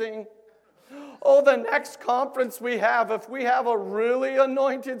amazing. Oh, the next conference we have, if we have a really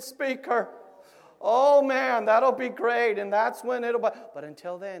anointed speaker, oh man, that'll be great. And that's when it'll be. But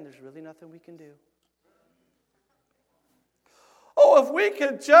until then, there's really nothing we can do. Oh, if we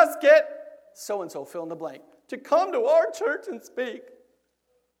could just get so-and-so, fill in the blank, to come to our church and speak.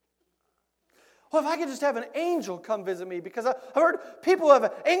 Well, if I could just have an angel come visit me, because I've heard people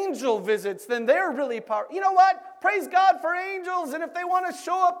have angel visits, then they're really powerful. You know what? Praise God for angels, and if they want to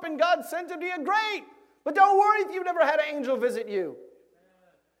show up and God sent them to you, great. But don't worry if you've never had an angel visit you.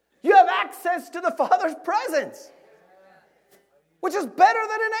 You have access to the Father's presence, which is better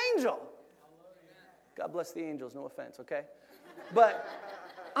than an angel. God bless the angels, no offense, okay? But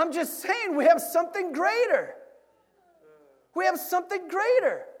I'm just saying we have something greater. We have something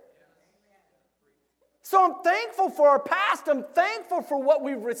greater. So I'm thankful for our past. I'm thankful for what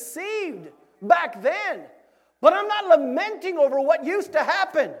we've received back then. But I'm not lamenting over what used to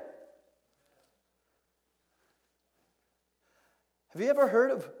happen. Have you ever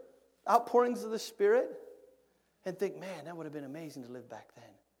heard of outpourings of the Spirit and think, man, that would have been amazing to live back then?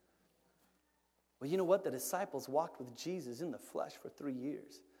 Well, you know what? The disciples walked with Jesus in the flesh for 3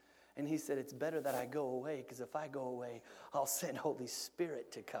 years. And he said, it's better that I go away, because if I go away, I'll send Holy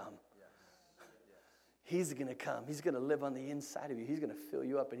Spirit to come. He's going to come. He's going to live on the inside of you. He's going to fill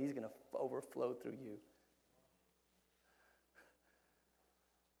you up, and he's going to overflow through you.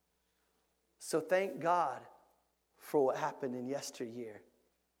 So thank God for what happened in yesteryear.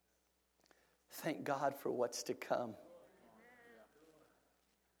 Thank God for what's to come.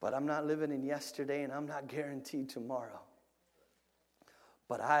 But I'm not living in yesterday, and I'm not guaranteed tomorrow.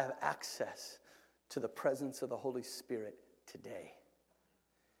 But I have access to the presence of the Holy Spirit today.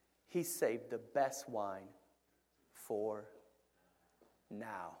 He saved the best wine for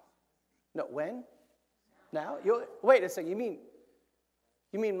now. No, when? Now? Wait a second.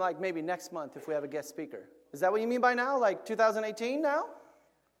 You mean like maybe next month if we have a guest speaker? Is that what you mean by now? Like 2018 now?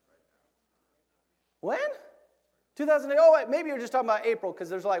 When? 2008? Oh, wait, maybe you're just talking about April because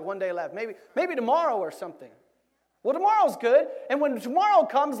there's like 1 day left. Maybe tomorrow or something. Well, tomorrow's good. And when tomorrow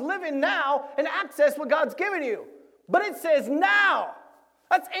comes, live in now and access what God's given you. But it says now.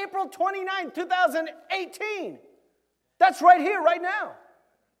 That's April 29, 2018. That's right here, right now.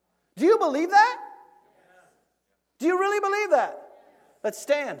 Do you believe that? Do you really believe that? Let's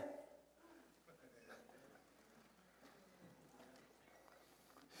stand.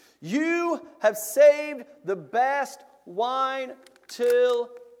 You have saved the best wine till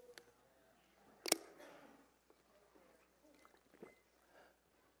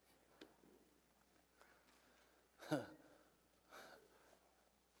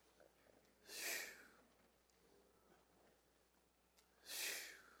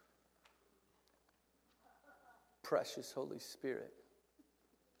precious Holy Spirit,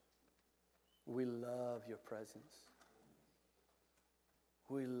 we love your presence.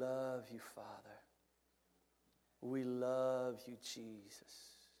 We love you, Father. We love you,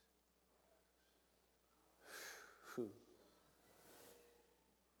 Jesus.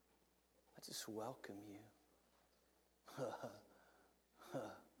 I just welcome you.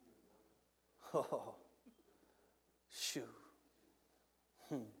 Oh, shoo.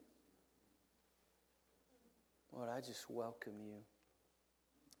 Lord, I just welcome you.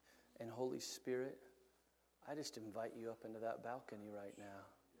 And Holy Spirit, I just invite you up into that balcony right now.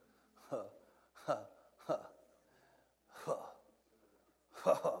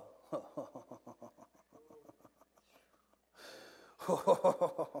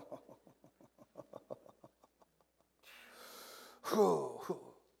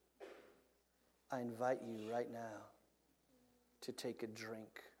 I invite you right now to take a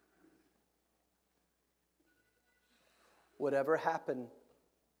drink. Whatever happened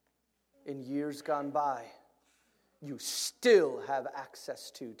in years gone by, you still have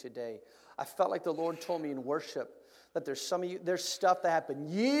access to today. I felt like the Lord told me in worship that there's some of you, there's stuff that happened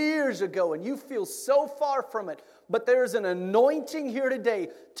years ago and you feel so far from it, but there's an anointing here today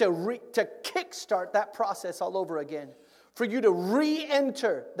to kickstart that process all over again, for you to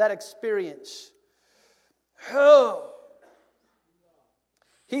re-enter that experience. Oh.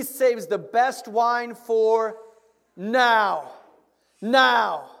 He saves the best wine for now.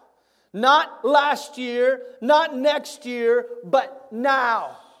 Now. Not last year, not next year, but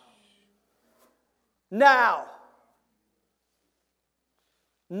now. Now.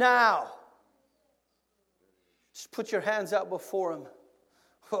 Now. Just put your hands out before Him.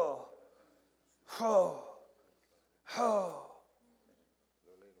 Oh. Oh. Oh.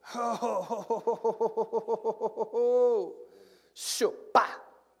 Oh. Shupa.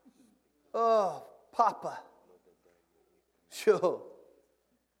 Oh, Papa. Sure.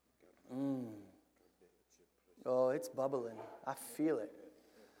 Oh, it's bubbling. I feel it.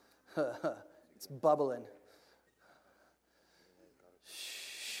 It's bubbling.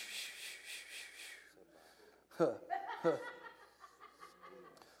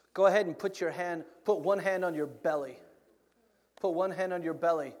 Go ahead and put one hand on your belly. Put one hand on your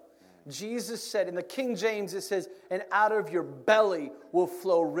belly. Jesus said, in the King James it says, and out of your belly will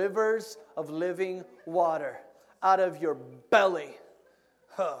flow rivers of living water. Out of your belly.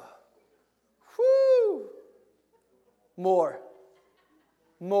 Woo! More.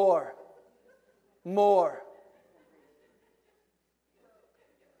 More. More.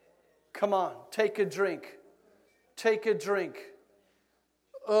 Come on, take a drink. Take a drink.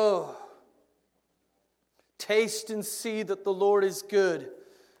 Oh. Taste and see that the Lord is good.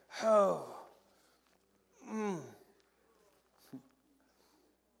 Oh.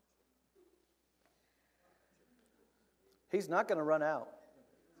 He's not going to run out.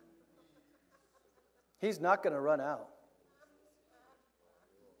 He's not going to run out.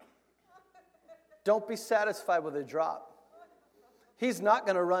 Don't be satisfied with a drop. He's not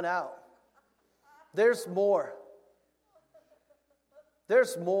going to run out. There's more.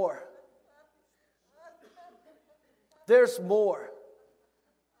 There's more. There's more.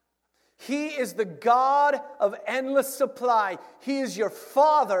 He is the God of endless supply. He is your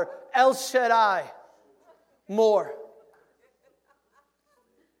Father, El Shaddai. More.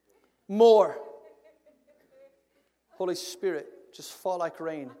 More. Holy Spirit, just fall like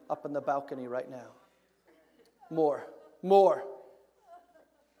rain up in the balcony right now. More. More.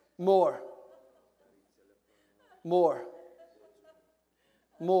 More. More.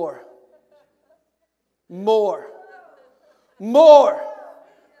 More. More. More.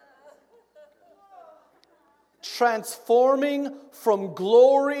 Transforming from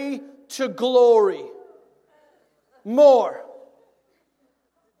glory to glory. More.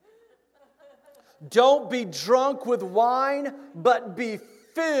 Don't be drunk with wine, but be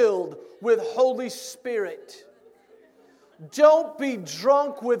filled with Holy Spirit. Don't be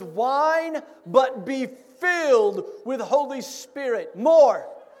drunk with wine, but be filled with Holy Spirit. More.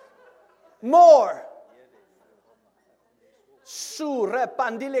 More. Su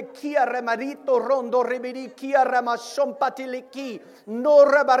repandile kia remarito rondo rebiri kia ramashon patiliki no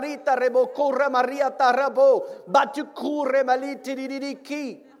rebarita reboko remaria tarabo batukure maliti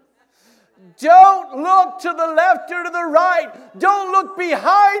didiki. Don't look to the left or to the right. Don't look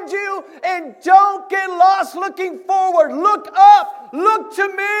behind you and don't get lost looking forward. Look up. Look to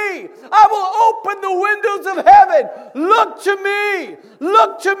me. I will open the windows of heaven. Look to me.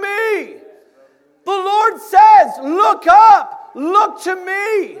 Look to me. The Lord says, look up. Look to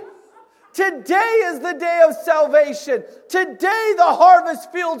me. Today is the day of salvation. Today the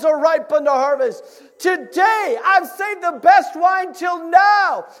harvest fields are ripe unto harvest. Today I've saved the best wine till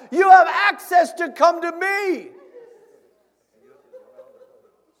now. You have access to come to me.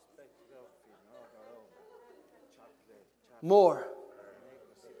 More.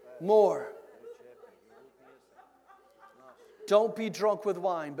 More. Don't be drunk with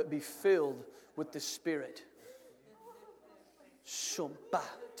wine, but be filled with the Spirit. Shumpa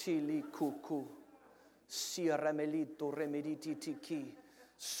tili kuku. Siaramelito remediti tiki.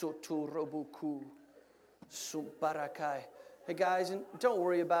 Sotu robuku. Sumparakai. Hey guys, and don't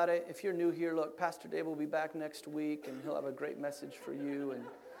worry about it. If you're new here, look, Pastor Dave will be back next week and he'll have a great message for you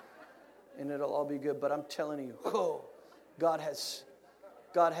and it'll all be good. But I'm telling you, God has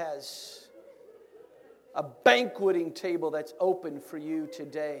a banqueting table that's open for you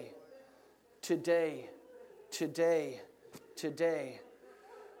today. Today.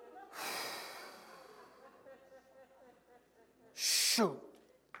 Shoot.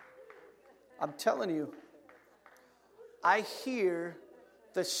 I'm telling you, I hear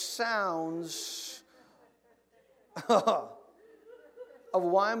the sounds of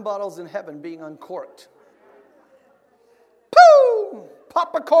wine bottles in heaven being uncorked. Boom!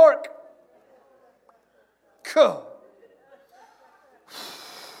 Pop a cork.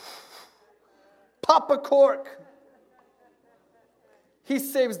 Pop a cork. He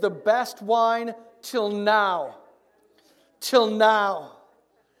saves the best wine till now. Till now.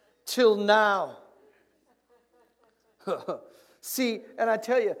 Till now. See, and I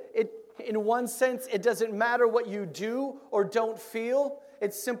tell you, in one sense, it doesn't matter what you do or don't feel.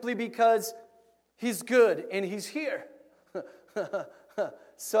 It's simply because He's good and He's here.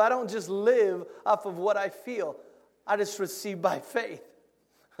 So I don't just live off of what I feel. I just receive by faith.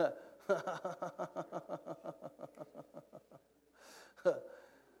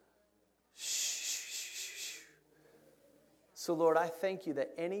 So Lord, I thank you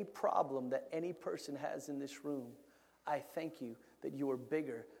that any problem that any person has in this room, I thank you that you are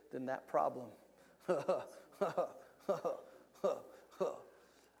bigger than that problem.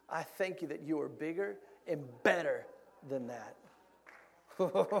 I thank you that you are bigger and better than that.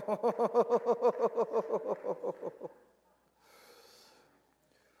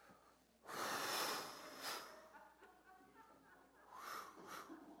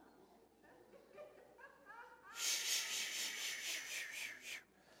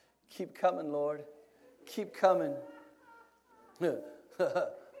 Keep coming, Lord. Keep coming.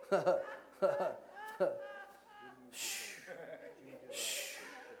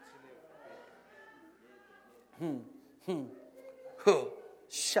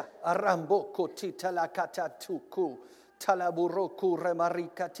 Sha arambo koti talakata tuku. Talaburoku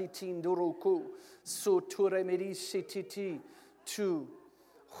remarikati tinduruku. Suture merisititi. Tu.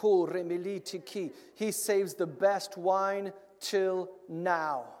 Hu remilitiki. He saves the best wine till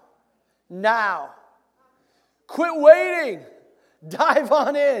now. Now. Quit waiting. Dive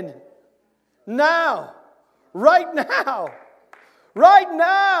on in. Now. Right now. Right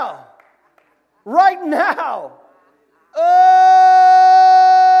now. Right now. Oh!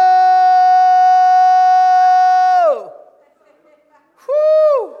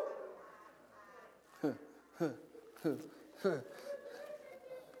 Whew!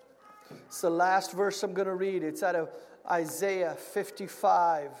 It's the last verse I'm going to read. It's out of Isaiah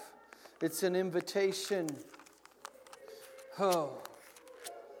 55. It's an invitation. Oh.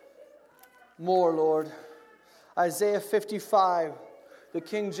 More, Lord. Isaiah 55. The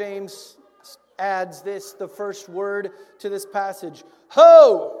King James adds this, the first word to this passage.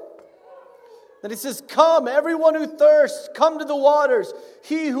 Ho! Then it says, come, everyone who thirsts, come to the waters.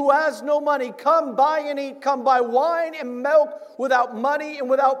 He who has no money, come buy and eat. Come buy wine and milk without money and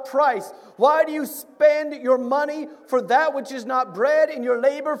without price. Why do you spend your money for that which is not bread, and your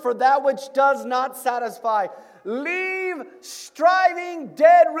labor for that which does not satisfy? Leave striving,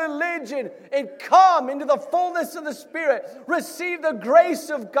 dead religion and come into the fullness of the Spirit. Receive the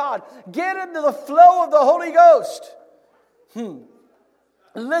grace of God. Get into the flow of the Holy Ghost.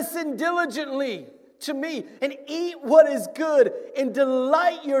 Listen diligently to me and eat what is good and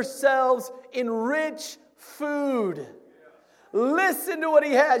delight yourselves in rich food. Listen to what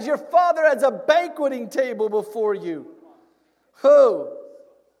he has. Your Father has a banqueting table before you. Oh,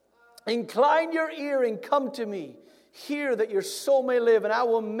 incline your ear and come to me. Hear that your soul may live, and I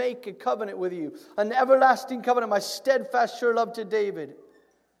will make a covenant with you, an everlasting covenant, my steadfast sure love to David.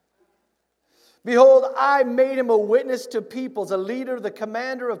 Behold, I made him a witness to peoples, a leader, the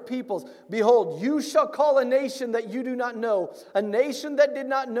commander of peoples. Behold, you shall call a nation that you do not know. A nation that did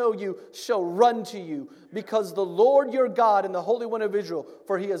not know you shall run to you, because the Lord your God and the Holy One of Israel,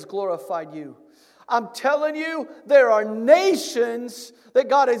 for he has glorified you. I'm telling you, there are nations that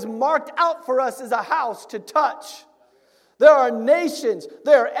God has marked out for us as a house to touch. There are nations,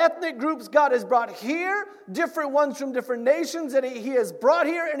 there are ethnic groups God has brought here, different ones from different nations that he has brought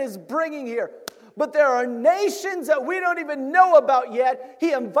here and is bringing here. But there are nations that we don't even know about yet.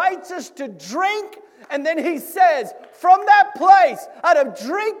 He invites us to drink, and then he says, from that place, out of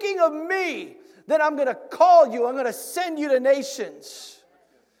drinking of me, then I'm going to call you, I'm going to send you to nations.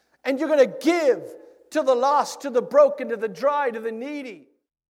 And you're going to give to the lost, to the broken, to the dry, to the needy.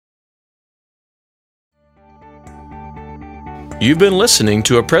 You've been listening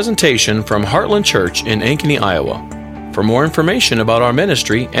to a presentation from Heartland Church in Ankeny, Iowa. For more information about our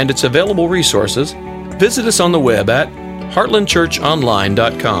ministry and its available resources, visit us on the web at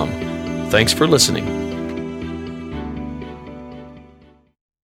heartlandchurchonline.com. Thanks for listening.